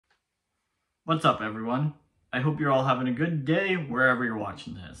What's up, everyone? I hope you're all having a good day wherever you're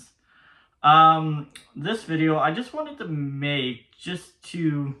watching this. This video I just wanted to make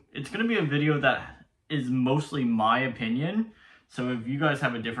it's going to be a video that is mostly my opinion. So if you guys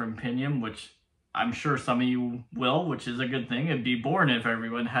have a different opinion, which I'm sure some of you will, which is a good thing, it'd be boring if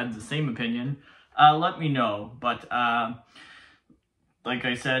everyone had the same opinion, let me know. But like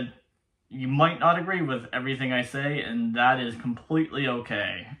I said, you might not agree with everything I say, and that is completely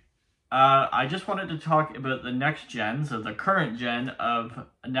okay. I just wanted to talk about the next gen, so the current gen of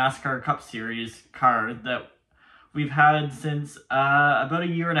NASCAR Cup Series car that we've had since about a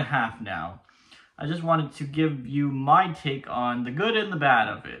year and a half now. I just wanted to give you my take on the good and the bad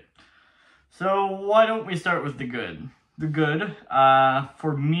of it. So why don't we start with the good? The good,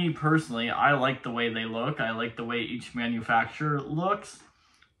 for me personally, I like the way they look. I like the way each manufacturer looks.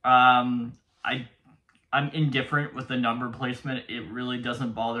 I'm indifferent with the number placement. It really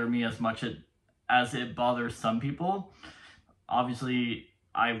doesn't bother me as much as it bothers some people. Obviously,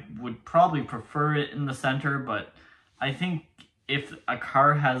 I would probably prefer it in the center, but I think if a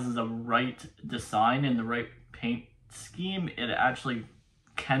car has the right design and the right paint scheme, it actually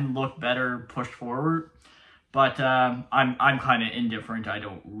can look better pushed forward. But I'm kind of indifferent. I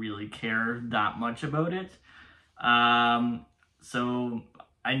don't really care that much about it. So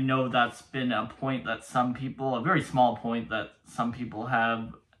I know that's been a point that some people, a very small point that some people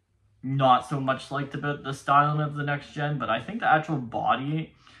have not so much liked about the styling of the next gen, but I think the actual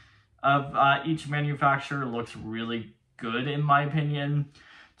body of each manufacturer looks really good in my opinion.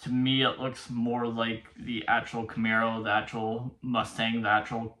 To me, it looks more like the actual Camaro, the actual Mustang, the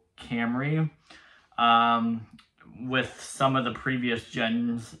actual Camry. With some of the previous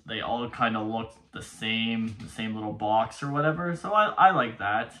gens, they all kind of look the same little box or whatever, so I like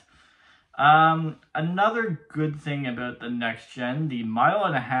that. Another good thing about the next gen, the 1.5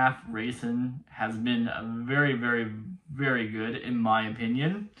 mile racing has been very, very, very good in my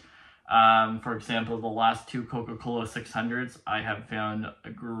opinion. For example, the last two Coca-Cola 600s I have found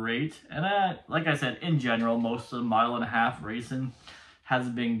great, and like I said, in general, most of the 1.5 mile racing has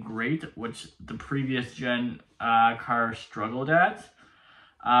been great, which the previous gen car struggled at.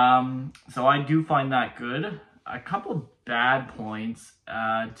 So I do find that good. A couple bad points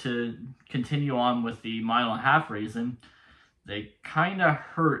to continue on with the 1.5 mile racing. They kind of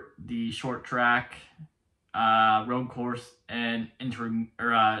hurt the short track, road course, and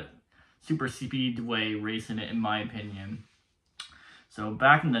super speedway racing, in my opinion. So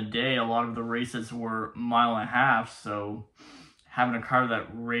back in the day, a lot of the races were 1.5 miles, so having a car that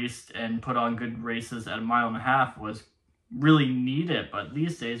raced and put on good races at 1.5 miles was really needed. But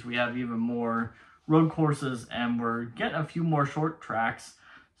these days we have even more road courses and we're getting a few more short tracks.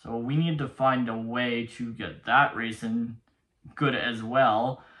 So we need to find a way to get that racing good as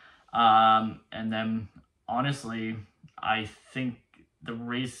well. And then honestly, I think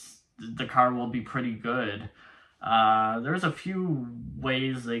the car will be pretty good. There's a few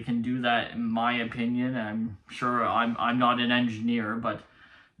ways they can do that in my opinion. I'm sure I'm not an engineer, but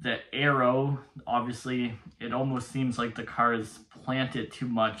the aero, obviously, it almost seems like the car is planted too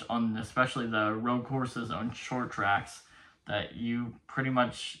much on especially the road courses on short tracks, that you pretty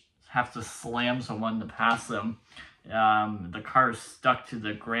much have to slam someone to pass them. The car is stuck to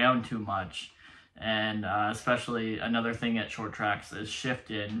the ground too much, and especially another thing at short tracks is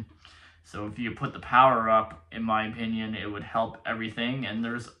shifting. So if you put the power up, in my opinion, it would help everything. And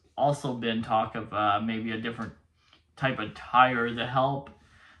there's also been talk of maybe a different type of tire to help.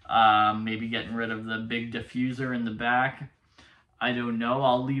 Maybe getting rid of the big diffuser in the back. I don't know.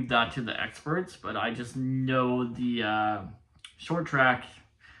 I'll leave that to the experts. But I just know the short track,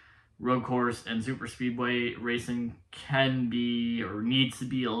 road course, and super speedway racing can be or needs to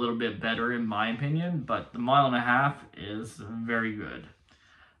be a little bit better, in my opinion. But the 1.5 mile is very good.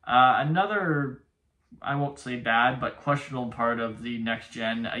 Another, I won't say bad, but questionable part of the next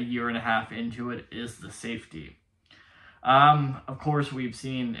gen, a year and a half into it, is the safety. Of course, we've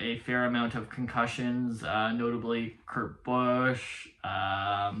seen a fair amount of concussions, notably Kurt Busch,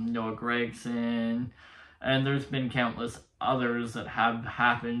 Noah Gragson, and there's been countless others that have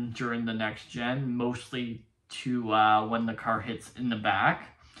happened during the next gen, mostly to when the car hits in the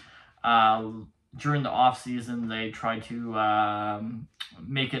back. During the off season, they try to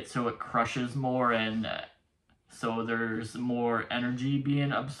make it so it crushes more, and so there's more energy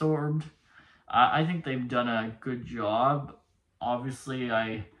being absorbed. I think they've done a good job. Obviously,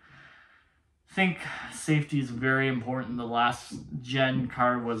 I think safety is very important. The last gen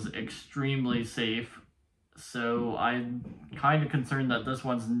car was extremely safe, so I'm kind of concerned that this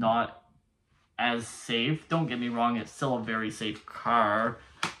one's not as safe. Don't get me wrong, it's still a very safe car,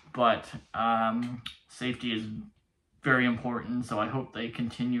 but safety is very important, so I hope they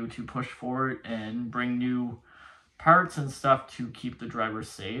continue to push forward and bring new parts and stuff to keep the drivers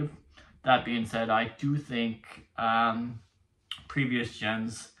safe. That being said, I do think previous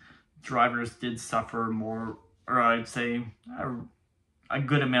gens drivers did suffer more, or I'd say a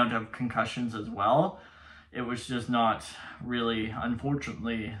good amount of concussions as well. It was just not really,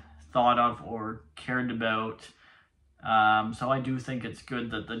 unfortunately, thought of or cared about. So I do think it's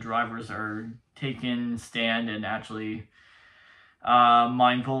good that the drivers are taking stand and actually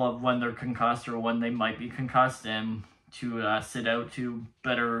mindful of when they're concussed or when they might be concussed, and to sit out to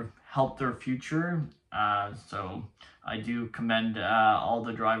better help their future. So I do commend all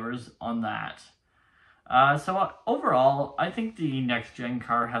the drivers on that. So overall, I think the next gen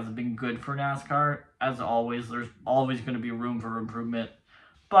car has been good for NASCAR. As always, there's always going to be room for improvement,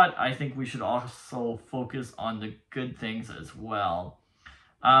 but I think we should also focus on the good things as well.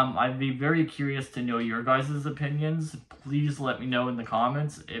 I'd be very curious to know your guys' opinions. Please let me know in the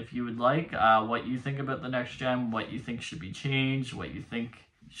comments if you would like, what you think about the next gen, what you think should be changed, what you think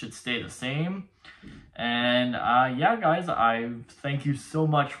should stay the same. And yeah, guys, I thank you so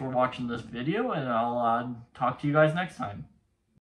much for watching this video, and I'll talk to you guys next time.